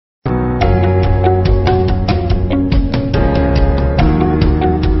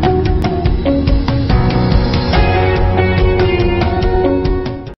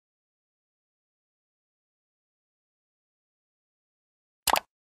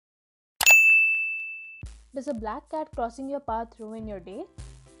Does a black cat crossing your path ruin your day?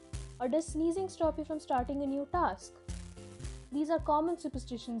 Or does sneezing stop you from starting a new task? These are common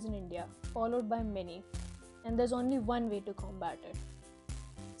superstitions in India, followed by many, and there's only one way to combat it: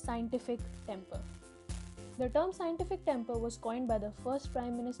 scientific temper. The term scientific temper was coined by the first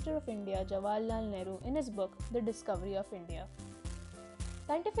Prime Minister of India, Jawaharlal Nehru, in his book, The Discovery of India.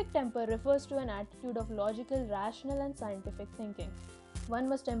 Scientific temper refers to an attitude of logical, rational, and scientific thinking. One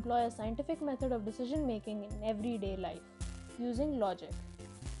must employ a scientific method of decision making in everyday life, using logic.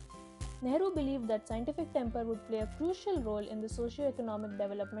 Nehru believed that scientific temper would play a crucial role in the socio-economic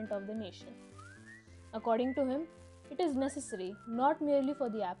development of the nation. According to him, it is necessary not merely for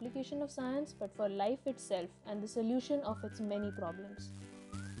the application of science but for life itself and the solution of its many problems.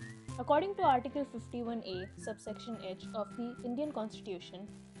 According to Article 51A, subsection H of the Indian Constitution,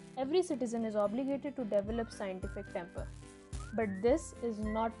 every citizen is obligated to develop scientific temper. But this is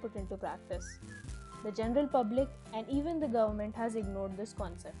not put into practice. The general public and even the government has ignored this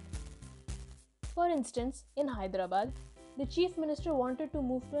concept. For instance, in Hyderabad, the Chief Minister wanted to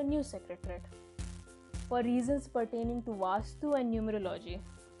move to a new secretariat for reasons pertaining to Vastu and numerology.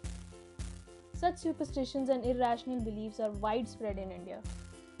 Such superstitions and irrational beliefs are widespread in India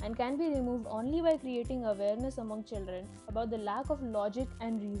and can be removed only by creating awareness among children about the lack of logic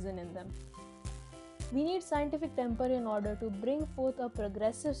and reason in them. We need scientific temper in order to bring forth a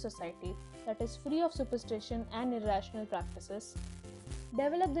progressive society that is free of superstition and irrational practices,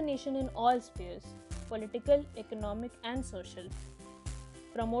 develop the nation in all spheres, political, economic, and social,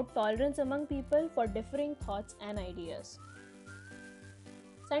 promote tolerance among people for differing thoughts and ideas.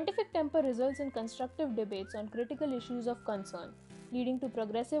 Scientific temper results in constructive debates on critical issues of concern, leading to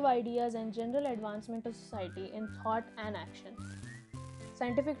progressive ideas and general advancement of society in thought and action.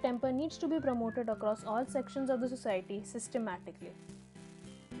 Scientific temper needs to be promoted across all sections of the society systematically.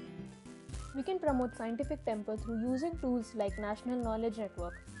 We can promote scientific temper through using tools like National Knowledge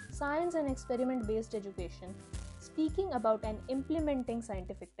Network, science and experiment-based education, speaking about and implementing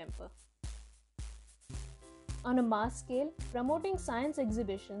scientific temper. On a mass scale, promoting science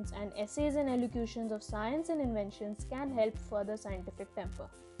exhibitions and essays and elocutions of science and inventions can help further scientific temper.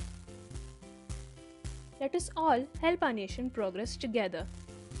 Let us all help our nation progress together.